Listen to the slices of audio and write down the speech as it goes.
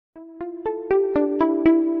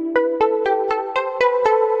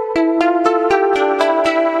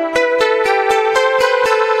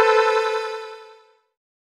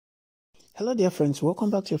Hello dear friends, welcome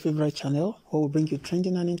back to your favorite channel where we bring you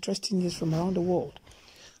trending and interesting news from around the world.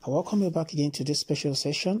 I welcome you back again to this special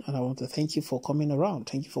session, and I want to thank you for coming around.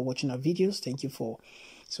 Thank you for watching our videos. Thank you for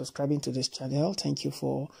subscribing to this channel. Thank you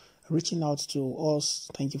for reaching out to us.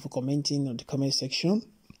 Thank you for commenting on the comment section.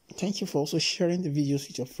 Thank you for also sharing the videos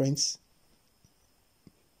with your friends,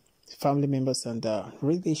 family members, and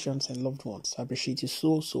relations and loved ones. I appreciate you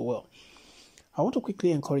so well. I want to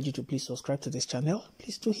quickly encourage you to please subscribe to this channel.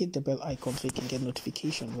 Please do hit the bell icon so you can get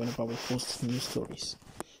notification whenever we post new stories.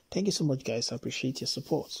 Thank you so much, guys. I appreciate your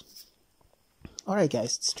support. Alright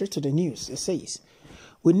guys, straight to the news. It says,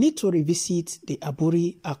 we need to revisit the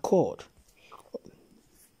Aburi Accord,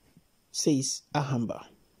 says Ahamba.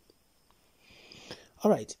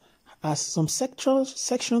 Alright, as some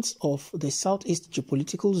sections of the southeast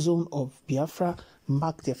geopolitical zone of Biafra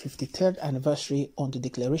mark their 53rd anniversary on the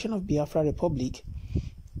declaration of Biafra Republic,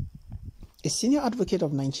 a senior advocate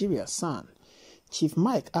of Nigeria, SAN, Chief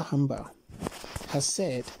Mike Ahamba, has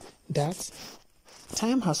said that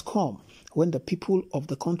time has come when the people of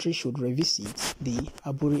the country should revisit the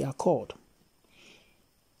Aburi Accord.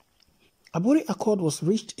 Aburi Accord was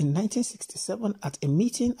reached in 1967 at a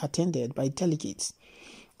meeting attended by delegates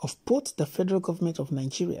of both the federal government of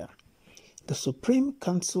Nigeria, the Supreme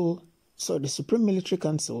Military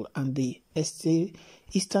Council, and the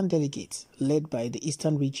Eastern delegates led by the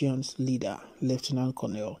Eastern Region's leader, Lieutenant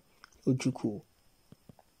Colonel Ojukwu.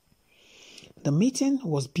 The meeting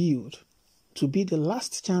was billed to be the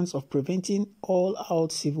last chance of preventing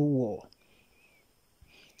all-out civil war.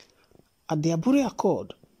 At the Aburi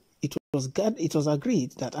Accord, it was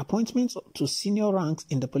agreed that appointments to senior ranks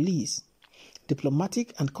in the police,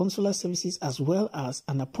 diplomatic and consular services, as well as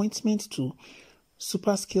an appointment to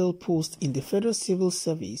super-scale post in the Federal Civil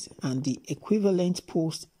Service and the equivalent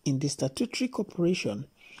post in the statutory corporation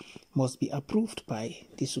must be approved by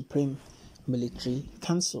the Supreme Military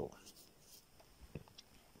Council.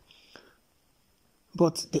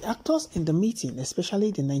 But the actors in the meeting,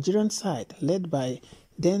 especially the Nigerian side, led by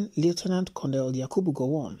then Lieutenant Colonel Yakubu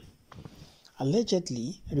Gowon,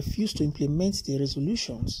 allegedly refused to implement the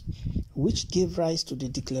resolutions which gave rise to the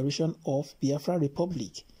declaration of Biafra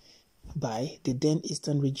Republic by the then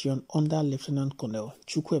Eastern Region under Lieutenant Colonel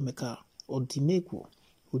Chukwuemeka Odimegwu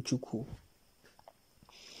Ojukwu,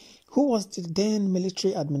 who was the then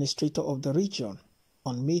military administrator of the region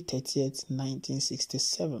on May 30th,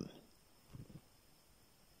 1967.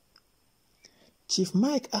 Chief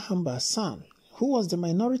Mike Ahamba's son, who was the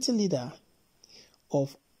minority leader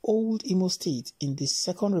of Old Imo State in the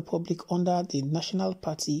Second Republic under the National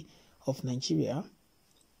Party of Nigeria,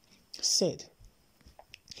 said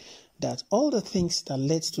that all the things that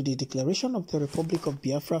led to the declaration of the Republic of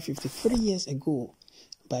Biafra 53 years ago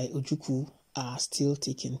by Ojukwu are still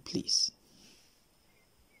taking place.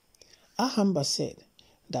 Ahamba said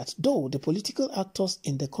that though the political actors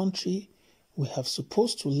in the country we have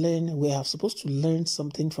supposed to learn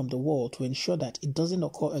something from the war to ensure that it doesn't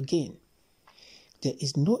occur again, there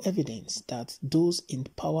is no evidence that those in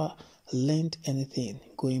power learned anything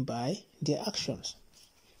going by their actions.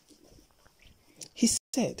 He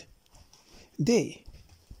said, the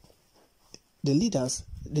leaders,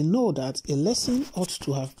 they know that a lesson ought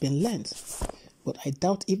to have been learned, but I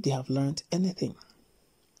doubt if they have learned anything.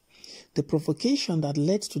 The provocation that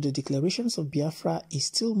led to the declarations of Biafra is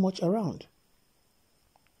still much around.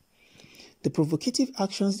 The provocative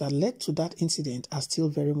actions that led to that incident are still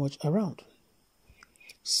very much around.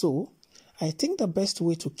 So, I think the best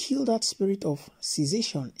way to kill that spirit of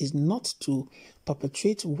cessation is not to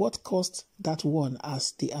perpetuate what caused that one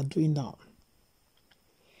as they are doing now.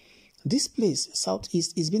 This place,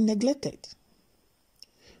 Southeast, is being neglected.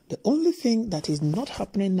 The only thing that is not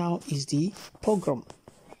happening now is the pogrom.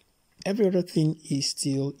 Every other thing is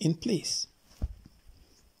still in place.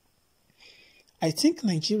 I think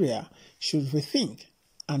Nigeria should rethink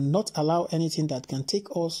and not allow anything that can take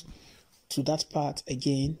us to that part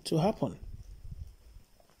again to happen.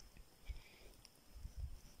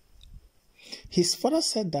 His father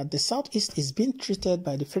said that the Southeast is being treated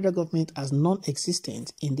by the federal government as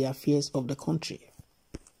non-existent in the affairs of the country.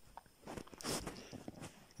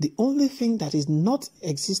 The only thing that is not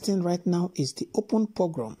existing right now is the open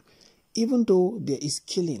pogrom, even though there is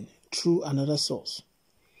killing through another source.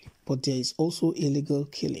 But there is also illegal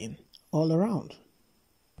killing all around.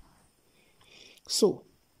 So,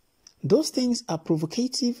 those things are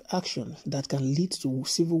provocative actions that can lead to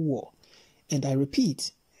civil war. And I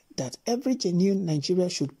repeat that every genuine Nigerian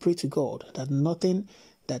should pray to God that nothing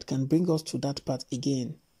that can bring us to that part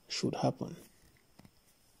again should happen.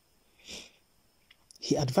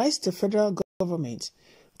 He advised the federal government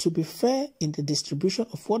to be fair in the distribution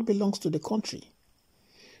of what belongs to the country,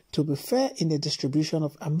 to be fair in the distribution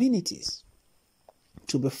of amenities,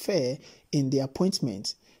 to be fair in the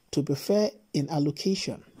appointment, to be fair in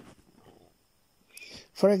allocation.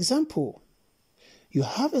 For example, you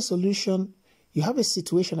have a situation, you have a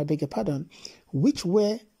situation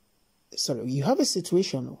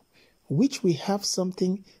which we have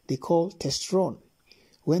something they call testosterone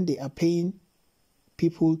when they are paying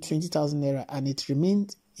people 20,000 naira and it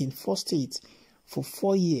remains in 4 states for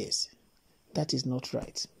 4 years. That is not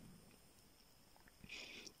right.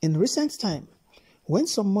 In recent time, when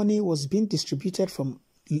some money was being distributed from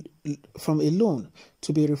a loan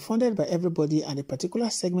to be refunded by everybody, and a particular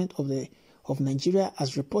segment of Nigeria,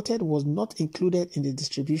 as reported, was not included in the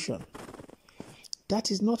distribution, that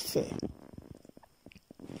is not fair.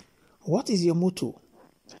 What is your motto?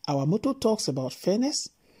 Our motto talks about fairness,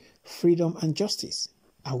 freedom, and justice.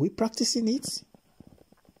 Are we practicing it?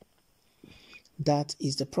 That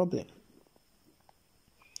is the problem.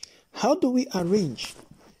 How do we arrange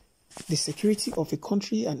the security of a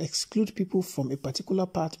country and exclude people from a particular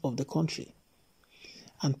part of the country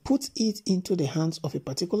and put it into the hands of a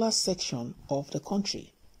particular section of the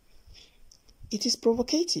country? It is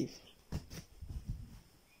provocative.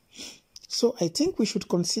 So I think we should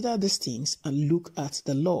consider these things and look at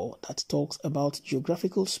the law that talks about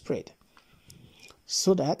geographical spread,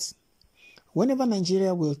 so that whenever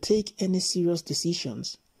Nigeria will take any serious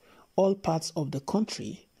decisions, all parts of the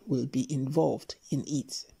country will be involved in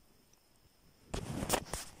it.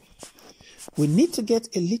 We need to get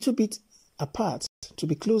a little bit apart to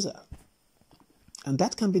be closer, and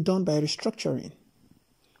that can be done by restructuring.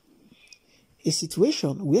 A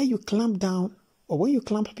situation where you clamp down, or when you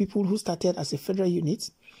clamp people who started as a federal unit,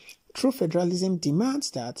 true federalism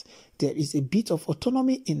demands that there is a bit of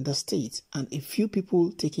autonomy in the state and a few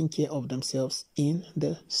people taking care of themselves in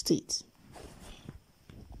the state.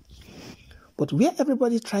 But where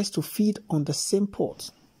everybody tries to feed on the same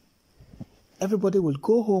pot, everybody will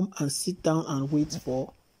go home and sit down and wait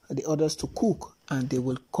for the others to cook, and they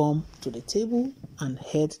will come to the table and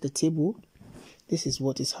head the table. This is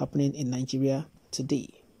what is happening in Nigeria today.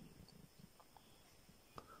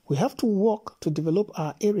 We have to work to develop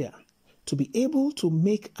our area to be able to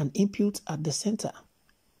make an input at the center,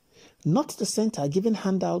 not the center giving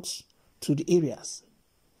handouts to the areas.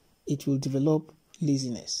 It will develop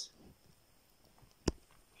laziness.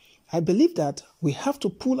 I believe that we have to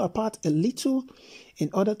pull apart a little in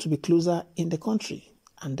order to be closer in the country.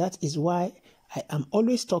 And that is why I am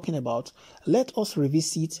always talking about, let us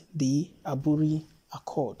revisit the Aburi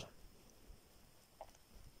Accord.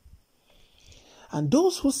 And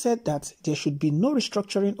those who said that there should be no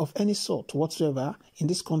restructuring of any sort whatsoever in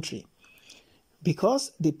this country,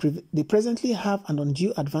 because they presently have an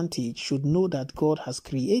undue advantage, should know that God has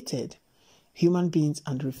created human beings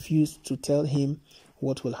and refused to tell him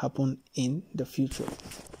what will happen in the future.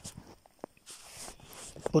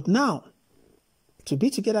 But now, to be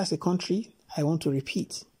together as a country, I want to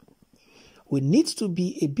repeat, we need to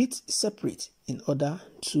be a bit separate in order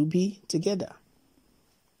to be together.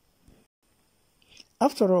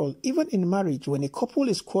 After all, even in marriage, when a couple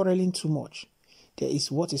is quarreling too much, there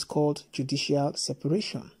is what is called judicial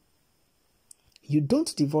separation. You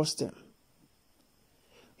don't divorce them.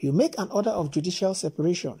 You make an order of judicial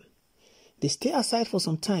separation. They stay aside for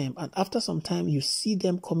some time, and after some time, you see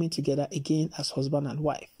them coming together again as husband and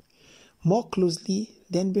wife, more closely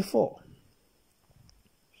than before.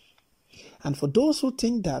 And for those who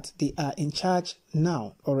think that they are in charge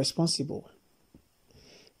now or responsible,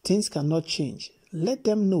 things cannot change. Let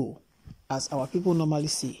them know, as our people normally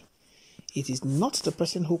say, it is not the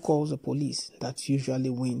person who calls the police that usually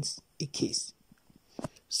wins a case.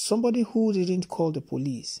 Somebody who didn't call the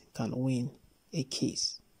police can win a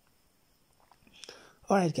case.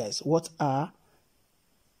 Alright guys, what are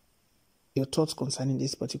your thoughts concerning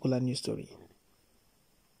this particular news story?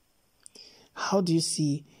 How do you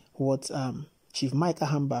see what Chief Mike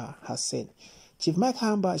Ahamba has said? Chief Mike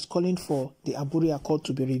Ahamba is calling for the Aburi Accord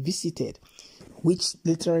to be revisited, which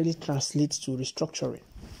literally translates to restructuring.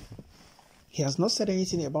 He has not said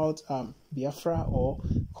anything about Biafra or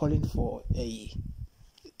calling for a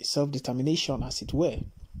self-determination, as it were.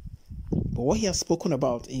 But what he has spoken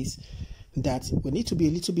about is that we need to be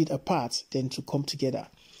a little bit apart then to come together,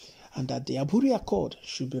 and that the Aburi Accord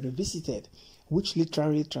should be revisited, which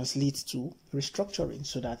literally translates to restructuring,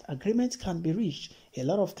 so that agreement can be reached. A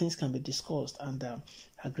lot of things can be discussed, and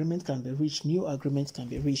agreement can be reached, new agreements can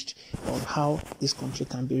be reached on how this country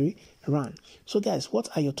can be run. So guys, what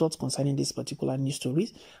are your thoughts concerning this particular news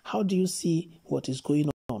story? How do you see what is going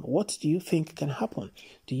on? What do you think can happen?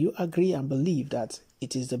 Do you agree and believe that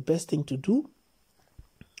it is the best thing to do?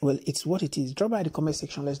 Well, it's what it is. Drop by the comment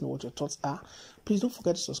section. Let's know what your thoughts are. Please don't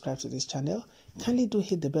forget to subscribe to this channel. Kindly do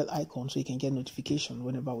hit the bell icon so you can get notification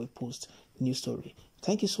whenever we post new story.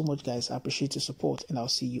 Thank you so much, guys. I appreciate your support, and I'll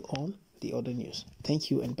see you on the other news.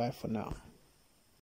 Thank you, and bye for now.